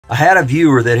I had a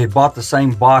viewer that had bought the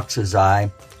same box as I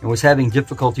and was having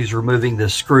difficulties removing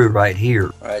this screw right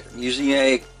here. All right, I'm using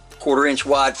a 1/4 inch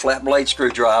wide flat blade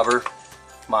screwdriver.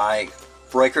 My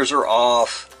breakers are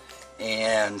off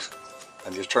and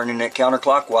I'm just turning it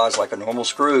counterclockwise like a normal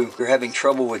screw. If you're having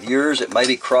trouble with yours, it may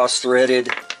be cross-threaded.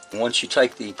 Once you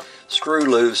take the screw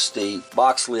loose, the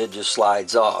box lid just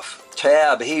slides off.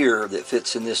 Tab here that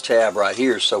fits in this tab right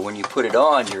here, so when you put it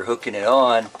on, you're hooking it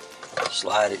on,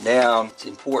 slide it down. It's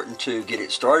important to get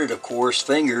it started, of course,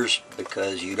 fingers,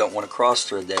 because you don't want to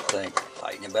cross-thread that thing.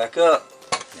 Tighten it back up.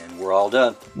 And we're all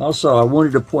done. Also, I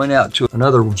wanted to point out to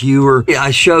another viewer,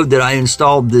 I showed that I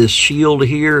installed this shield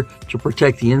here to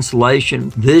protect the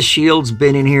insulation. This shield's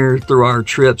been in here through our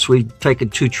trips. We've taken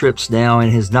 2 trips now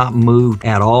and has not moved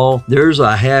at all. There's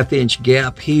a 1/2 inch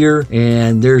gap here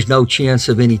and there's no chance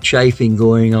of any chafing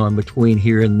going on between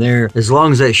here and there as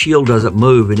long as that shield doesn't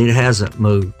move, and it hasn't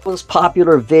moved. Most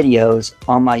popular videos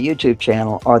on my YouTube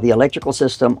channel are the electrical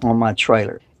system on my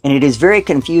trailer. And it is very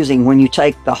confusing when you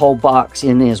take the whole box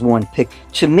in as one pic.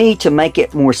 To me, to make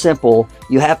it more simple,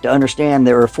 you have to understand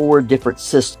there are 4 different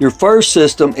systems. Your first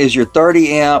system is your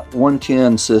 30 amp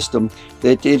 110 system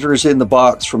that enters in the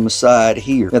box from the side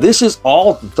here. Now this is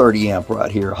all 30 amp right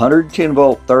here, 110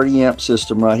 volt 30 amp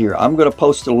system right here. I'm going to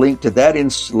post a link to that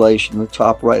installation in the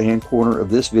top right hand corner of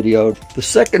this video. The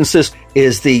second system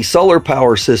is the solar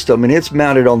power system, and it's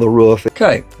mounted on the roof.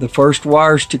 Okay, the first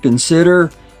wires to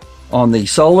consider on the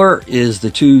solar is the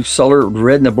 2 solar,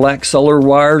 red and the black solar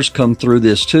wires come through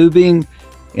this tubing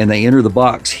and they enter the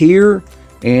box here,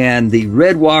 and the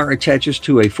red wire attaches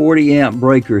to a 40 amp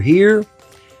breaker here,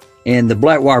 and the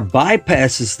black wire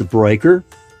bypasses the breaker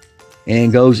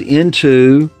and goes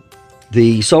into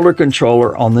the solar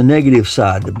controller on the negative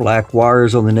side. The black wire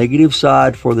is on the negative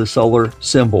side for the solar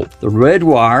symbol. The red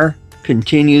wire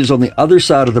continues on the other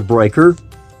side of the breaker.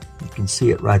 You can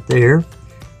see it right there.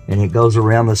 And it goes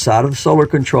around the side of the solar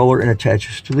controller and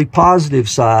attaches to the positive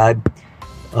side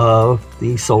of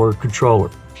the solar controller.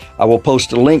 I will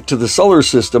post a link to the solar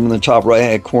system in the top right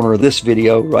hand corner of this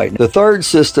video right now. The third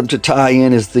system to tie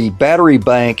in is the battery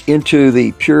bank into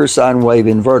the pure sine wave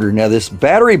inverter. Now this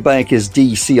battery bank is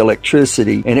DC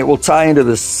electricity, and it will tie into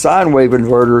the sine wave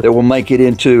inverter that will make it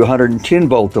into 110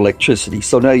 volt electricity.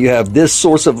 So now you have this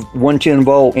source of 110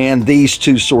 volt and these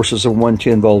 2 sources of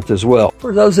 110 volt as well.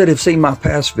 For those that have seen my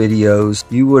past videos,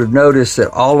 you would have noticed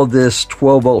that all of this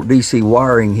 12 volt DC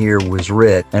wiring here was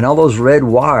red, and all those red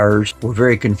wires were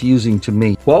very confusing to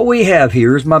me. What we have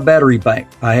here is my battery bank.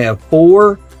 I have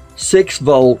 4 6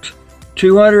 volt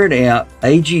 200 amp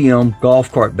AGM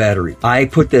golf cart battery. I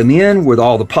put them in with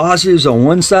all the positives on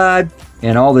one side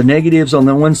and all the negatives on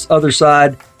the other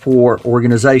side for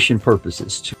organization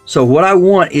purposes. So what I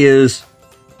want is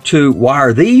to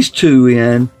wire these 2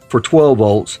 in for 12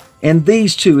 volts and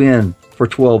these 2 in for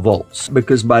 12 volts,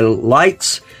 because my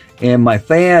lights and my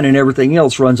fan and everything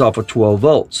else runs off of 12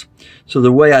 volts. So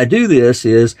the way I do this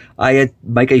is I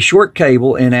make a short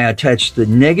cable and I attach the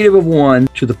negative of one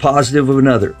to the positive of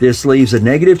another. This leaves a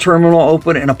negative terminal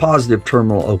open and a positive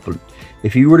terminal open.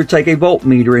 If you were to take a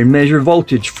voltmeter and measure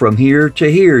voltage from here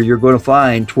to here, you're going to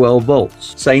find 12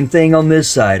 volts. Same thing on this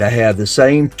side. I have the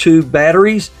same 2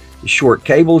 batteries, the short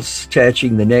cables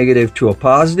attaching the negative to a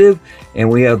positive, and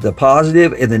we have the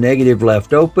positive and the negative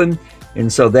left open.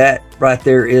 And so that right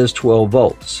there is 12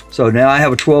 volts. So now I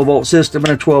have a 12 volt system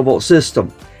and a 12 volt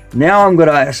system. Now I'm going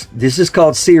to, this is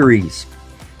called series.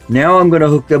 Now I'm going to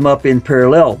hook them up in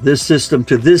parallel, this system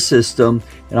to this system,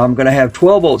 and I'm going to have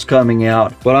 12 volts coming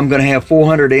out, but I'm going to have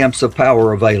 400 amps of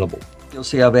power available. You'll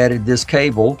see I've added this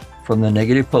cable from the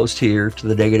negative post here to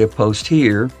the negative post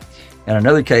here, and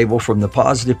another cable from the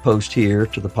positive post here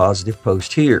to the positive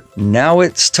post here. Now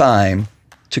it's time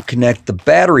to connect the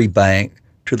battery bank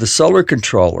to the solar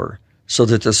controller so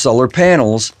that the solar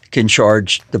panels can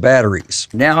charge the batteries.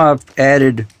 Now I've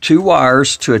added 2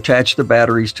 wires to attach the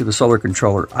batteries to the solar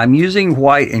controller. I'm using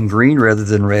white and green rather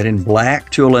than red and black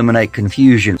to eliminate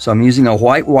confusion. So I'm using a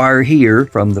white wire here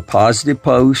from the positive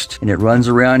post, and it runs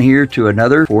around here to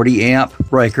another 40 amp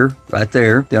breaker right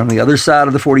there. Then on the other side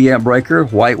of the 40 amp breaker,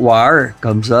 white wire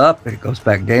comes up and it goes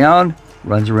back down,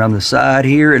 runs around the side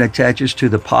here and attaches to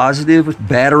the positive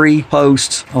battery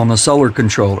posts on the solar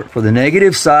controller. For the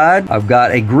negative side, I've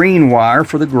got a green wire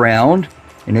for the ground,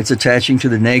 and it's attaching to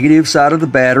the negative side of the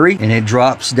battery, and it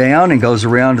drops down and goes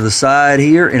around to the side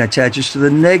here and attaches to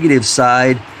the negative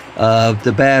side of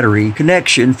the battery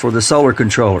connection for the solar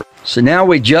controller. So now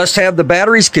we just have the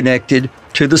batteries connected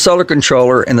to the solar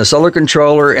controller, and the solar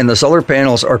controller and the solar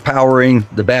panels are powering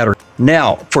the battery.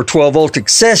 Now, for 12 volt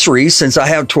accessories, since I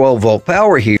have 12 volt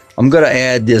power here, I'm going to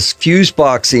add this fuse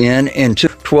box in and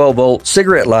 12-volt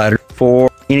cigarette lighter for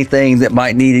anything that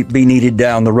might be needed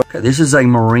down the road. This is a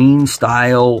marine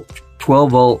style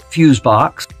 12-volt fuse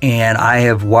box, and I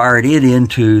have wired it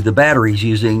into the batteries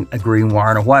using a green wire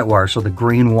and a white wire. So the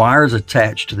green wire is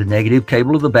attached to the negative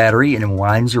cable of the battery and it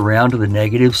winds around to the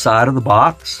negative side of the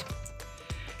box.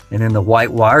 And then the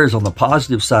white wire is on the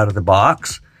positive side of the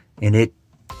box, and it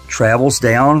travels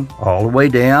down all the way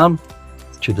down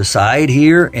to the side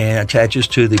here and attaches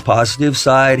to the positive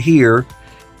side here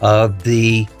of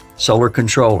the solar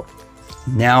controller.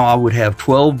 Now I would have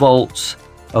 12 volts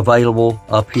available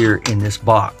up here in this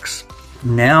box.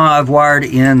 Now I've wired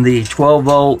in the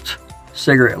 12-volt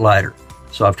cigarette lighter.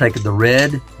 So I've taken the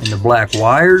red and the black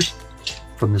wires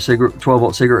from the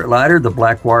 12-volt cigarette lighter. The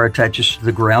black wire attaches to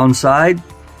the ground side.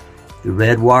 The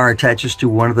red wire attaches to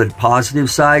one of the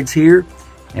positive sides here.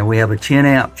 And we have a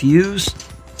 10-amp fuse.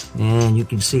 And you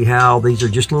can see how these are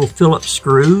just little Phillips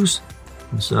screws.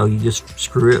 And so you just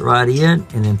screw it right in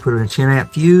and then put in a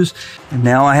 10-amp fuse. And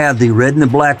now I have the red and the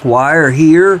black wire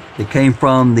here that came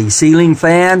from the ceiling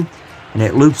fan, and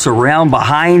it loops around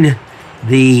behind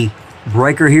the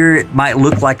breaker here. It might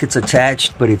look like it's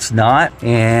attached, but it's not.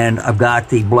 And I've got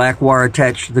the black wire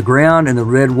attached to the ground and the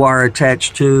red wire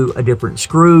attached to a different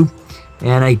screw,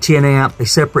 and a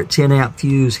separate 10-amp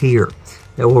fuse here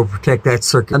that will protect that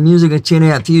circuit. I'm using a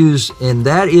 10-amp fuse, and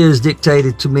that is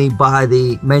dictated to me by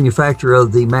the manufacturer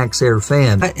of the Max Air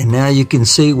fan. And now you can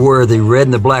see where the red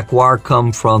and the black wire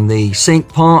come from the sink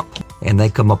pump, and they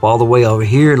come up all the way over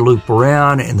here and loop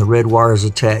around, and the red wire is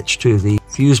attached to the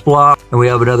fuse block, and we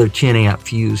have another 10-amp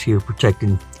fuse here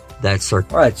protecting that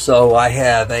circuit. All right, so I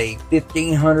have a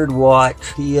 1500 watt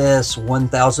PS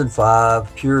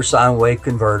 1005 pure sine wave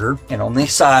converter, and on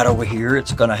this side over here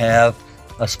it's going to have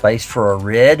a space for a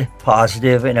red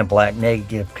positive and a black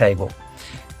negative cable.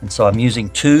 And so I'm using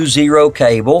 2 0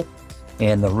 cable,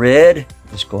 and the red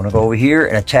is going to go over here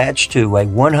and attach to a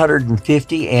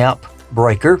 150 amp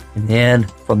breaker. And then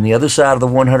from the other side of the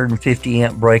 150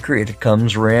 amp breaker, it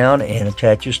comes around and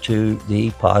attaches to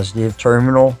the positive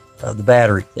terminal of the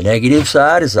battery. The negative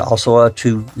side is also a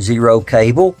 2 0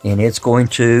 cable, and it's going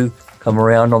to come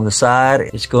around on the side.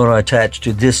 It's going to attach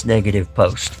to this negative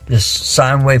post. This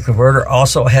sine wave converter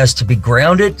also has to be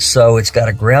grounded, so it's got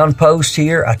a ground post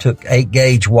here. I took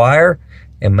 8-gauge wire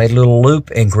and made a little loop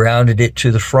and grounded it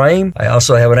to the frame. I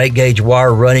also have an 8-gauge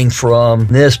wire running from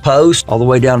this post all the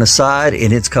way down the side,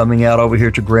 and it's coming out over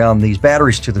here to ground these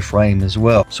batteries to the frame as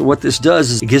well. So what this does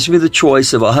is it gives me the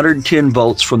choice of 110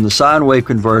 volts from the sine wave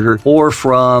converter or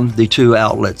from the 2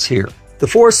 outlets here. The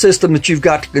fourth system that you've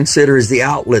got to consider is the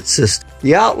outlet system.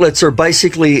 The outlets are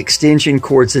basically extension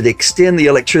cords that extend the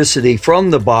electricity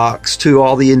from the box to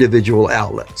all the individual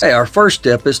outlets. Hey, our first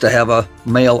step is to have a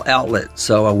male outlet.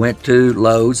 So I went to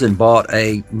Lowe's and bought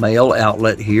a male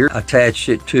outlet here, attached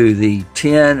it to the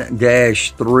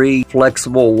 10-3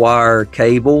 flexible wire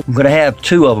cable. I'm going to have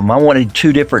 2 of them. I wanted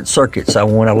 2 different circuits. I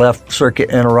want a left circuit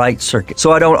and a right circuit,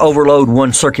 so I don't overload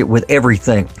one circuit with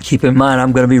everything. Keep in mind,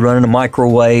 I'm going to be running a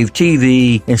microwave, TV,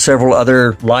 and several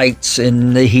other lights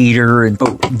and the heater. And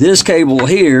this cable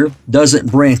here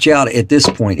doesn't branch out at this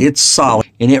point. It's solid,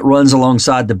 and it runs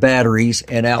alongside the batteries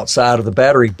and outside of the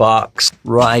battery box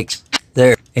right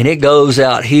there. And it goes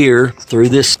out here through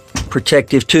this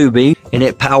protective tubing, and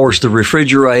it powers the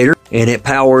refrigerator, and it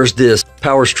powers this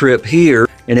power strip here,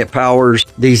 and it powers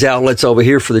these outlets over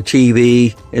here for the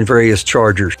TV and various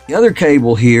chargers. The other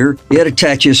cable here, it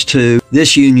attaches to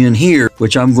this union here,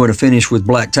 which I'm going to finish with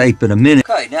black tape in a minute.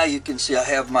 Okay, now you can see I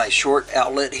have my short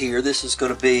outlet here. This is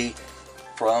going to be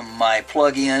from my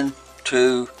plug-in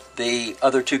to the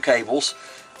other 2 cables.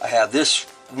 I have this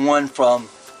one from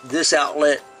this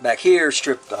outlet back here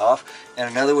stripped off, and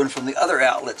another one from the other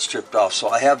outlet stripped off. So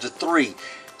I have the 3.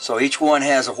 So each one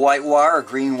has a white wire, a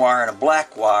green wire, and a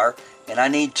black wire, and I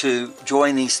need to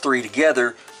join these 3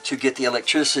 together to get the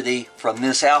electricity from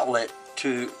this outlet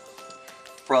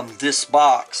from this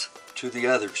box to the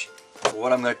others. So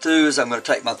what I'm going to do is I'm going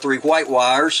to take my 3 white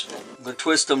wires, I'm going to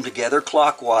twist them together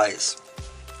clockwise,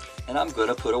 and I'm going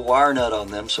to put a wire nut on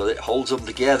them so that it holds them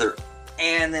together.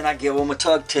 And then I give them a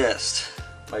tug test.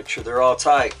 Make sure they're all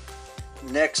tight.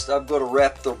 Next, I'm going to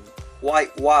wrap the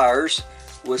white wires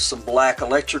with some black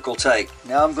electrical tape.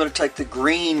 Now I'm going to take the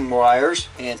green wires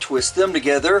and twist them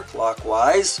together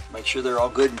clockwise. Make sure they're all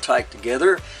good and tight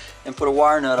together, and put a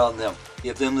wire nut on them.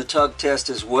 Give them the tug test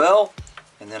as well,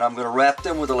 and then I'm going to wrap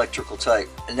them with electrical tape.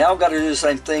 And now I've got to do the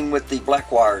same thing with the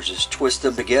black wires. Just twist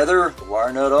them together, the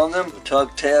wire nut on them, the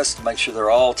tug test, make sure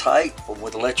they're all tight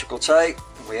with electrical tape.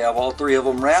 We have all 3 of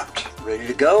them wrapped, ready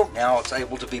to go. Now it's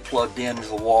able to be plugged into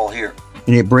the wall here.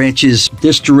 and it branches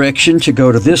this direction to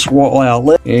go to this wall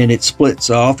outlet, and it splits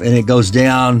off and it goes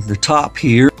down the top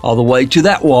here all the way to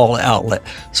that wall outlet.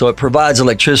 So it provides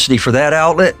electricity for that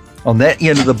outlet on that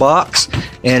end of the box,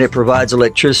 and it provides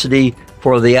electricity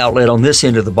for the outlet on this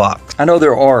end of the box. I know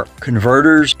there are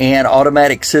converters and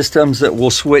automatic systems that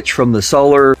will switch from the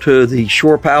solar to the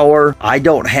shore power. I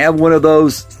don't have one of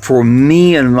those. For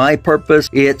me and my purpose,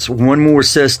 it's one more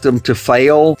system to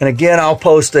fail. And again, I'll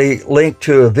post a link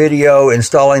to a video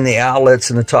installing the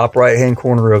outlets in the top right hand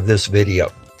corner of this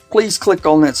video. Please click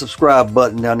on that subscribe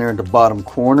button down there in the bottom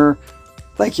corner.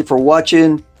 Thank you for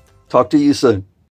watching. Talk to you soon.